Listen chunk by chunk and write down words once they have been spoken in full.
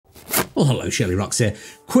Well, hello, shirlierox here.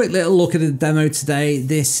 Quick little look at the demo today.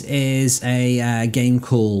 This is a game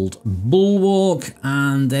called Bulwark,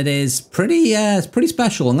 and it is pretty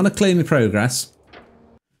special. I'm going to clear my progress,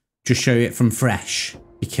 just show you it from fresh,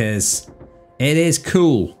 because it is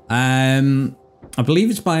cool. I believe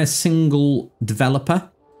it's by a single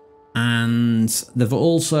developer, and they've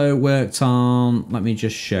also worked on, let me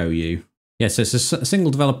just show you. Yeah, so it's a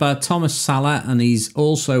single developer, Thomas Salah, and he's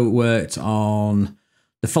also worked on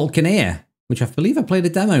the Falconeer, which I believe I played a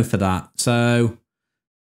demo for that. So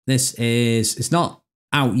this is, it's not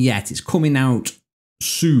out yet. It's coming out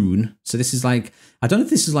soon. So this is like, I don't know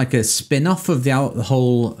if this is like a spin-off of the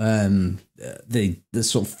whole, the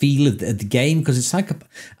sort of feel of the game, because it's like a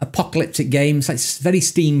apocalyptic game. It's like very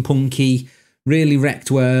steampunky, really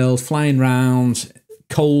wrecked world, flying around,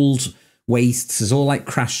 cold wastes. There's all like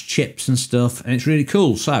crashed ships and stuff, and it's really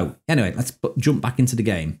cool. So anyway, let's jump back into the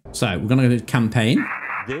game. So we're going to go to campaign.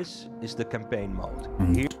 This is the campaign mode.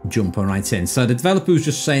 And jump right in. So the developer was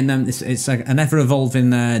just saying them it's like an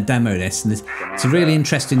ever-evolving demo. This, and it's a really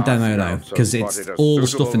interesting demo though, because it's all the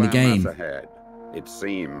stuff in the game. It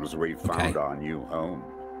seems we've found our new home.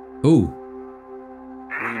 Ooh.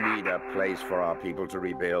 We need a place for our people to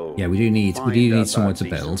rebuild. Yeah, we do need somewhere to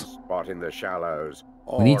build. Spot in the shallows.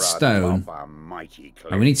 We need stone.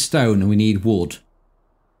 And we need stone, and we need wood.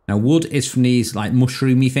 Now, wood is from these like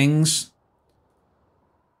mushroomy things.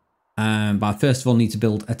 But I first of all need to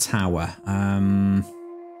build a tower.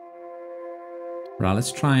 Right,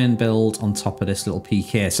 let's try and build on top of this little peak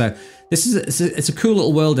here. So this is it's a cool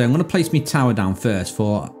little world here. I'm going to place my tower down first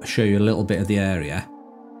before I show you a little bit of the area.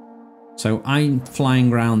 So I'm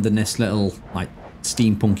flying around in this little like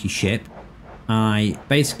steampunky ship. I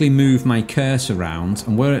basically move my cursor around,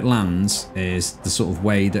 and where it lands is the sort of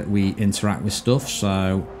way that we interact with stuff.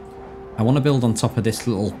 So I want to build on top of this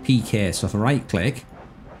little peak here. So if I right click,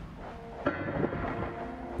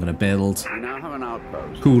 I'm going to build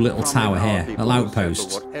a cool little tower here, a little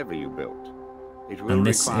outpost. And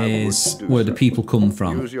this is where the people come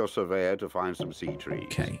from. Use your surveyor to find some sea trees.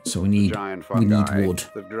 Okay, so we need wood.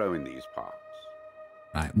 That grow in these parts.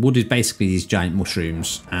 Right, wood is basically these giant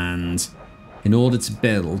mushrooms, and in order to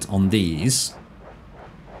build on these,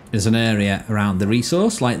 there's an area around the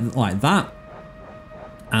resource like that.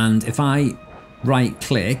 And if I right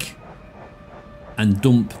click and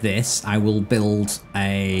dump this, I will build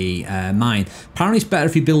a mine. Apparently it's better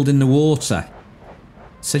if you build in the water.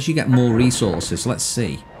 It says you get more resources. Let's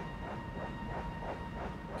see.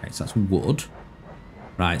 Okay, so that's wood.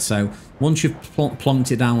 Right, so once you've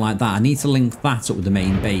plonked it down like that, I need to link that up with the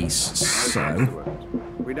main base. So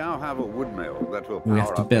we now have a wood mill that will we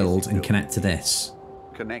have to build and connect to this.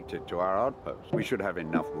 Connected to our outpost. We should have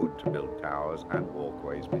enough wood to build towers and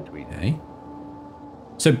walkways between them.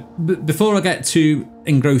 So before I get too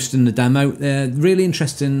engrossed in the demo, really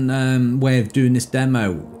interesting way of doing this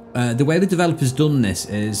demo. The way the developer's done this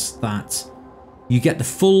is that you get the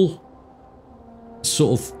full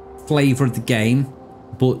sort of flavour of the game,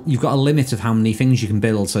 but you've got a limit of how many things you can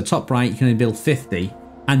build. So top right, you can only build 50,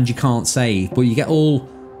 and you can't save, but you get all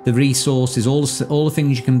the resources, all the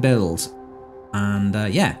things you can build, and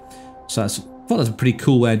yeah. So I thought that was a pretty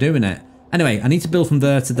cool way of doing it. Anyway, I need to build from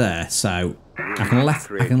there to there, so I can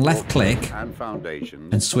left click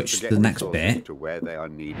and switch to the next bit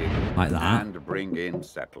like that.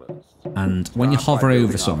 And when you hover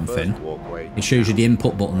over something, it shows you the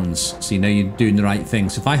input buttons, so you know you're doing the right thing.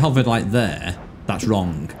 So if I hovered like there, that's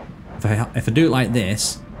wrong. If I do it like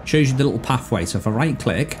this, it shows you the little pathway. So if I right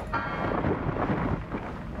click,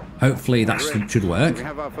 hopefully that should work. We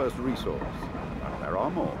have our first resource, but there are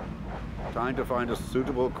more. Time to find a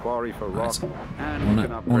suitable quarry for rock. I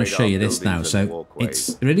want to show you this now. So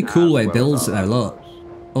it's a really cool way it builds it though. Look,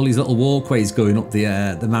 all these little walkways going up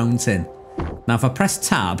the mountain. Now if I press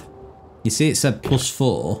tab, you see it said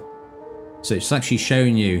 +4. So it's actually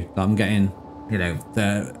showing you that I'm getting, you know,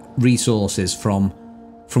 the resources from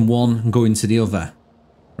one and going to the other.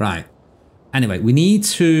 Right. Anyway, we need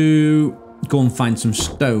to go and find some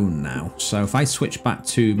stone now. So if I switch back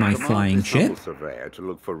to my flying ship,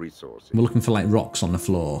 we're looking for like rocks on the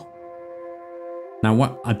floor. Now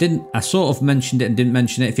what I sort of mentioned it and didn't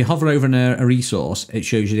mention it. If you hover over a resource, it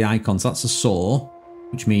shows you the icons. That's a saw,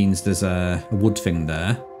 which means there's a wood thing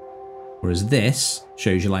there. Whereas this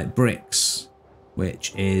shows you like bricks,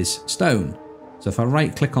 which is stone. So if I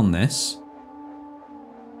right click on this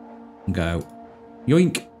and go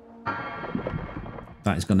yoink,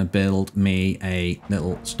 that is going to build me a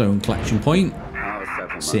little stone collection point.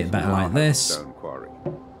 See it better like this.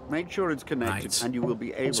 Make sure it's connected, and you will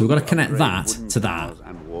be able so we've got to connect that to that.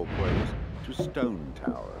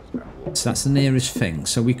 walkway. So that's the nearest thing.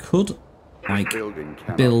 So we could, like, Building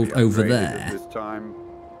cannot build be over upgraded there. at this time,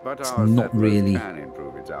 but It's our not settlers really- can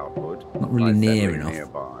improve its output Not really by near settling enough.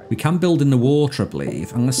 nearby. We can build in the water, I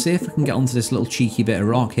believe. I'm going to see if I can get onto this little cheeky bit of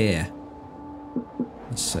rock here.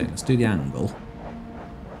 Let's see. Let's do the angle.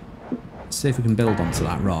 Let's see if we can build onto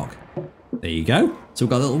that rock. There you go. So we've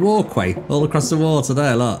got a little walkway all across the water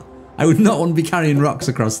there, look. I would not want to be carrying rocks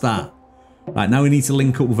across that. Right, now we need to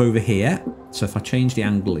link up with over here. So if I change the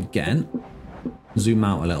angle again, zoom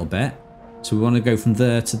out a little bit. So we want to go from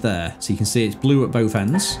there to there. So you can see it's blue at both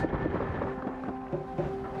ends.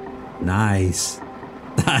 Nice.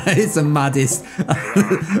 That is the maddest.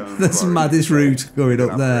 That's the maddest route going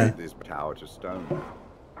up there. Upgrade this tower to stone now.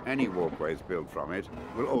 Any walkways built from it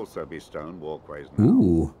will also be stone walkways now.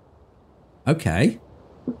 Ooh. Okay.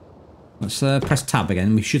 Let's press tab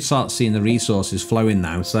again. We should start seeing the resources flowing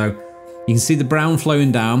now. So you can see the brown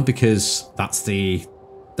flowing down because that's the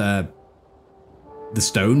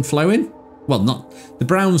stone flowing. Well, not the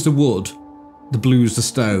brown's the wood, the blue's the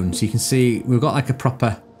stone. So you can see we've got like a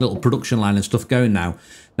proper little production line and stuff going now.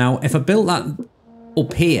 Now, if I built that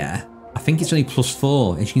up here, I think it's only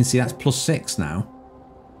 +4. As you can see, that's +6 now.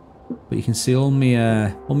 But you can see all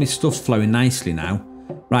my stuff's flowing nicely now.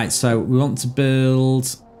 Right, so we want to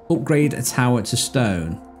upgrade a tower to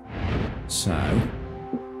stone. So,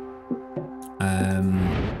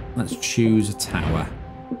 let's choose a tower.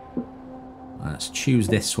 Let's choose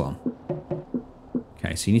this one.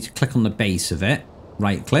 Okay, so you need to click on the base of it.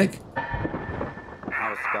 Right click.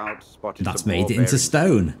 Our scouts spotted That's some made ore it into bearings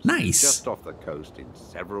stone. Nice. just off the coast in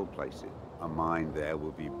several places. A mine there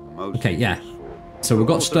will be most Okay, yeah. useful. So we've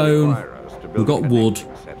got Also stone, require us to build we've got a wood.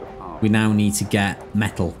 connecting set of armor. We now need to get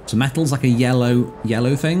metal. So metal's like a yellow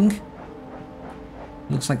thing.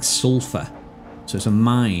 Looks like sulfur. So it's a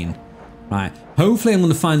mine. Right. Hopefully I'm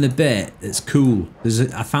going to find the bit that's cool.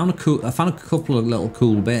 I found a couple of little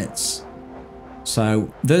cool bits.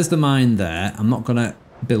 So there's the mine there. I'm not going to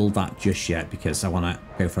build that just yet because I want to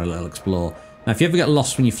go for a little explore. Now, if you ever get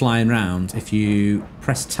lost when you're flying around, if you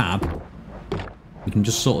press tab, you can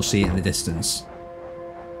just sort of see it in the distance.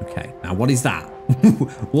 Okay, now what is that?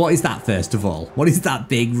 What is that, first of all? What is that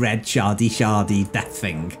big red shardy death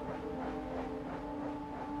thing?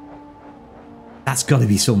 That's got to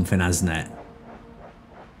be something, hasn't it?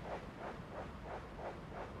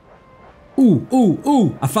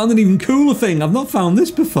 Ooh, I found an even cooler thing. I've not found this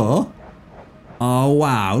before. Oh,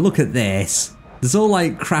 wow, look at this. There's all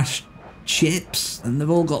like crashed ships and they've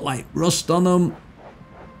all got like rust on them.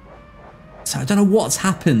 So I don't know what's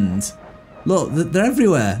happened. Look, they're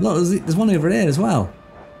everywhere. Look, there's one over here as well.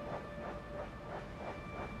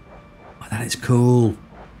 Oh, that is cool.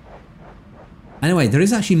 Anyway, there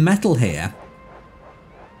is actually metal here.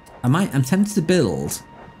 I'm tempted to build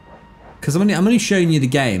because I'm only showing you the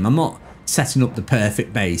game. I'm not setting up the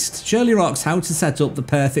perfect base. shirlierox, how to set up the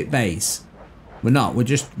perfect base. We're not. We're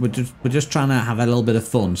just trying to have a little bit of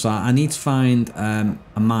fun. So I need to find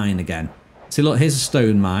a mine again. See, look, here's a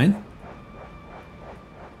stone mine.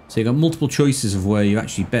 So you've got multiple choices of where you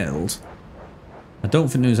actually build. I don't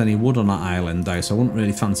think there's any wood on that island though, so I wouldn't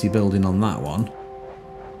really fancy building on that one.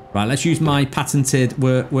 Right, let's use my patented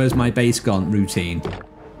where's my base gone routine.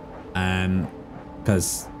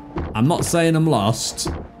 Because I'm not saying I'm lost.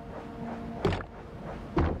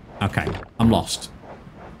 Okay, I'm lost.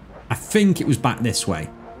 I think it was back this way.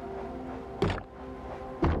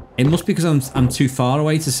 It must be because I'm too far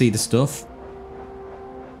away to see the stuff.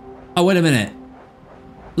 Oh, wait a minute.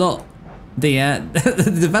 Look, the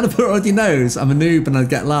developer already knows I'm a noob and I'd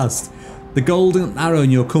get lost. The golden arrow in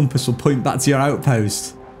your compass will point back to your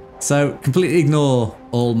outpost. So completely ignore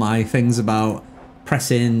all my things about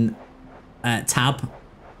pressing tab.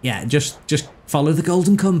 Yeah, just follow the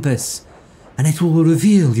golden compass and it will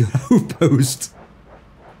reveal your outpost.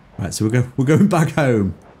 Right, so we're going back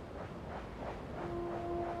home.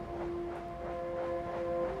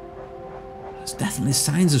 There's definitely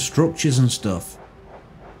signs of structures and stuff.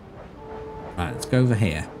 Right, let's go over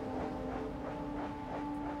here.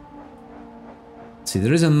 See,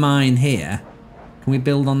 there is a mine here. Can we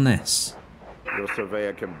build on this? Your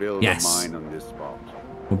surveyor can build Yes. a mine on this spot.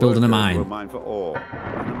 We're building a Workers mine. will mine for ore.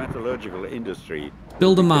 And the metallurgical industry.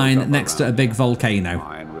 Build a will be built mine up next to a around big it. volcano.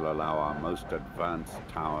 Mine will allow our most advanced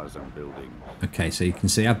towers and buildings. Okay, so you can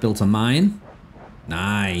see I've built a mine.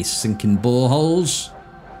 Nice, sinking boreholes.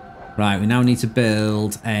 Right, we now need to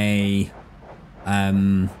build a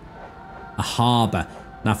harbour.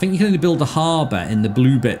 Now, I think you can only build a harbour in the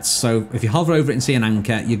blue bits. So if you hover over it and see an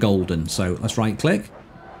anchor, you're golden. So let's right click.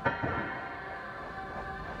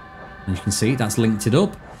 And you can see that's linked it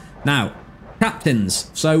up. Now,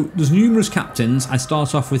 Captains. So there's numerous captains. I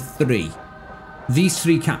start off with 3. These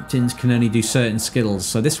 3 captains can only do certain skills.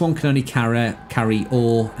 So this one can only carry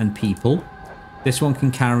ore and people. This one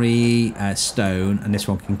can carry stone, and this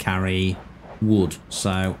one can carry wood.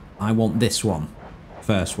 So I want this one,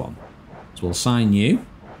 first one. So we'll assign you.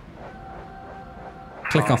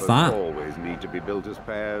 Click off that. Always need to be built as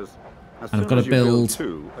pairs. And I've got to build.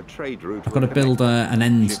 I've got to build an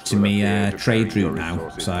end to my trade route now.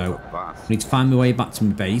 So I need to find my way back to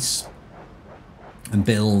my base and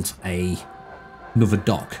build another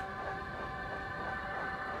dock.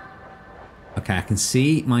 Okay, I can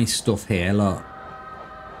see my stuff here. Look,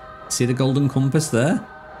 see the golden compass there,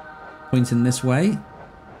 pointing this way.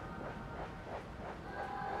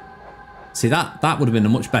 See that would have been a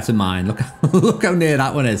much better mine. Look, look how near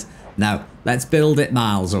that one is. Now let's build it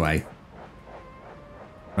miles away.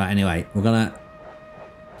 Right. Anyway, we're gonna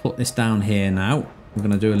put this down here now. We're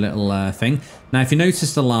gonna do a little thing. Now, if you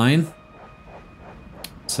notice the line,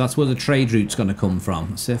 so that's where the trade route's gonna come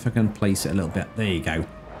from. Let's see if I can place it a little bit. There you go.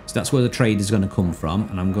 So that's where the trade is gonna come from,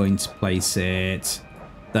 and I'm going to place it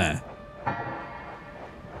there.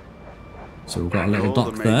 So we've got a little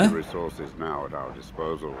dock there. Resources now at our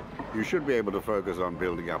disposal. You should be able to focus on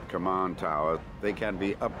building up command towers. They can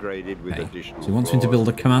be upgraded with additional. So he wants me to build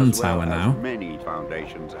a command tower now. Many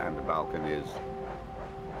foundations and balconies.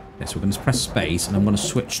 Okay, so we're going to press space, and I'm going to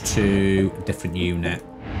switch to a different unit.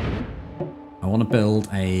 I want to build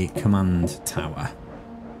a command tower.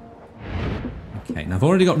 Okay, now I've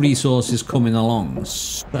already got resources coming along,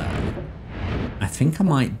 so I think I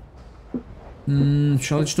might.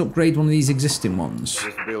 Shall I just upgrade one of these existing ones?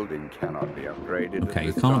 This building cannot be upgraded. Okay,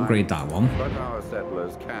 you can't upgrade that one. But our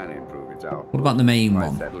settlers can improve its output. What about the main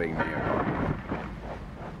one? Settling nearby.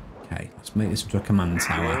 Okay, let's make this into a command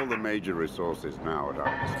tower. All the major resources now at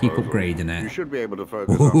our disposal. Keep upgrading it. You should be able to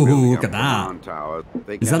focus on building look at that. command towers.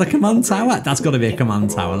 Is that a command tower? That's got to be a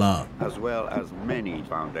command tower, look. As well as many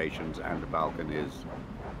foundations and balconies.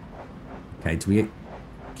 Okay, do we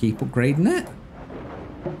keep upgrading it?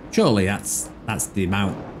 Surely that's the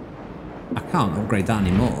amount. I can't upgrade that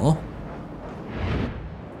anymore.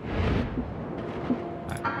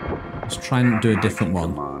 Right. Let's try and do a different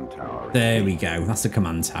one. There we go. That's the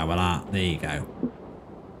command tower. There you go.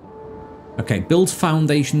 Okay, build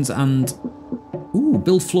foundations and... Ooh,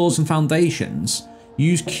 build floors and foundations.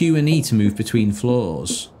 Use Q and E to move between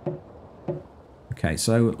floors. Okay,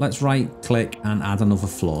 so let's right click and add another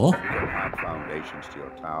floor. Add foundations to your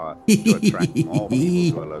tower to attract more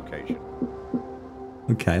people to a location.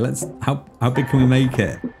 Okay, let's... How big can we make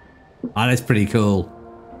it? Oh, that's pretty cool.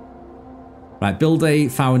 Right, build a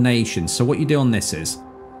foundation. So what you do on this is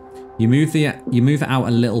you move it out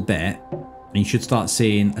a little bit, and you should start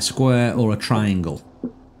seeing a square or a triangle.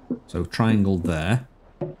 So triangle there.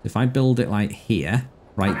 If I build it like here,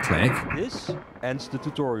 right click. This ends the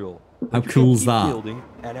tutorial. How cool is that? Building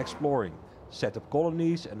and exploring. Set up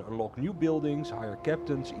colonies and unlock new buildings, hire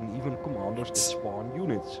captains and even commanders that spawn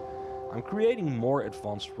units. I'm creating more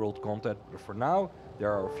advanced world content, but for now,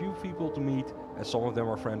 there are a few people to meet, and some of them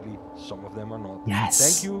are friendly, some of them are not. Yes.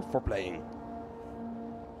 Thank you for playing.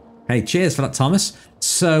 Hey, cheers for that, Thomas.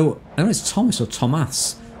 So, I don't know if it's Thomas or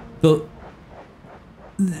Thomas, but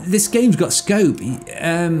this game's got scope.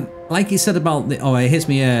 Like you said about the... Oh, here's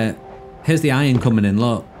the iron coming in,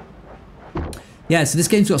 look. Yeah, so this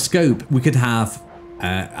game's got scope. We could have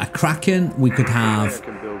a kraken. We could have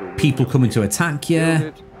people coming to attack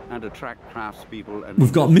you. And attract craftspeople and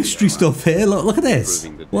we've got mystery stuff here. Look at this.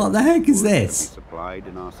 What the heck is this?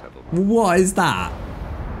 What is that?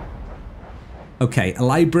 Okay, a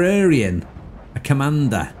librarian, a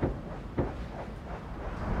commander.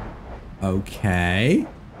 Okay.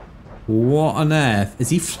 What on earth? Is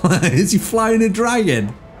he flying? Is he flying a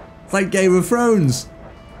dragon? It's like Game of Thrones.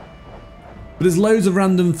 But there's loads of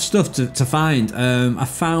random stuff to find. I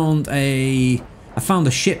found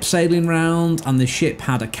a ship sailing round, and the ship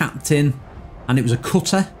had a captain, and it was a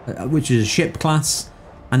cutter, which is a ship class,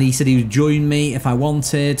 and he said he would join me if I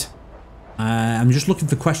wanted. I'm just looking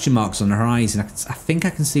for question marks on the horizon. I think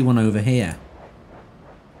I can see one over here.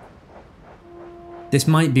 This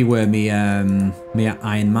might be where me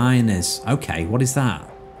iron mine is. Okay, what is that?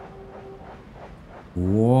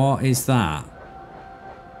 What is that?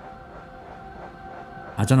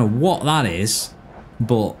 I don't know what that is,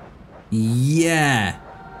 but yeah.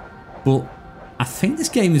 But I think this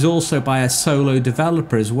game is also by a solo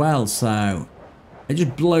developer as well, so it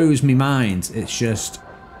just blows me mind. It's just,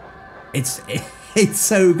 it's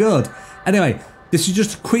so good. Anyway, this is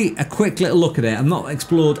just a quick little look at it. I've not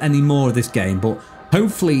explored any more of this game, but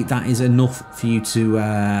hopefully that is enough for you to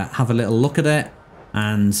have a little look at it.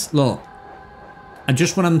 And look, And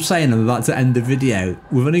just when I'm saying I'm about to end the video,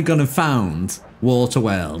 we've only gone and found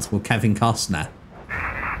Waterworld with Kevin Costner.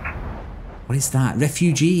 What is that?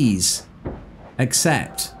 Refugees.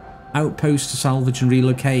 Accept. Outpost to salvage and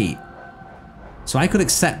relocate. So I could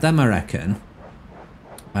accept them, I reckon.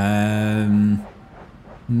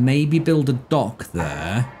 Maybe build a dock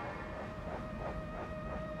there.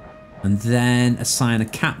 And then assign a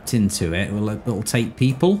captain to it. It'll take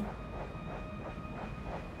people.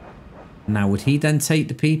 Now, would he then take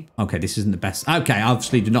the people? Okay, this isn't the best. Okay, I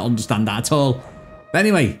obviously do not understand that at all. But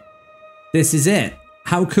anyway, this is it.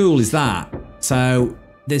 How cool is that? So,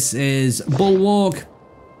 this is Bulwark.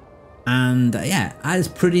 And yeah, that is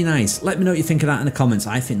pretty nice. Let me know what you think of that in the comments.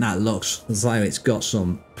 I think that looks as though it's got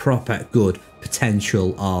some proper good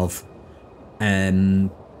potential of, you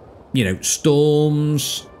know,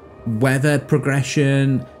 storms, weather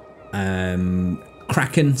progression,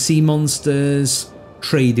 kraken sea monsters,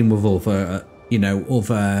 trading with other, you know,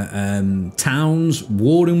 other towns,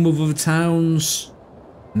 warring with other towns.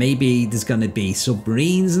 Maybe there's going to be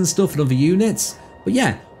submarines and stuff and other units. But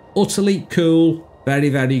yeah, utterly cool. Very,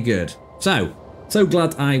 very good. So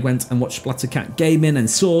glad I went and watched Splattercat Gaming and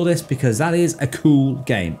saw this, because that is a cool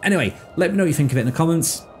game. Anyway, let me know what you think of it in the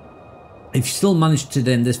comments. If you still managed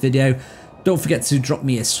to end this video, don't forget to drop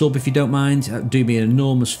me a sub if you don't mind. Do me an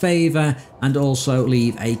enormous favour. And also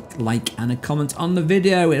leave a like and a comment on the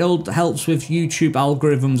video. It all helps with YouTube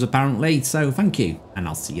algorithms apparently. So thank you, and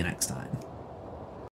I'll see you next time.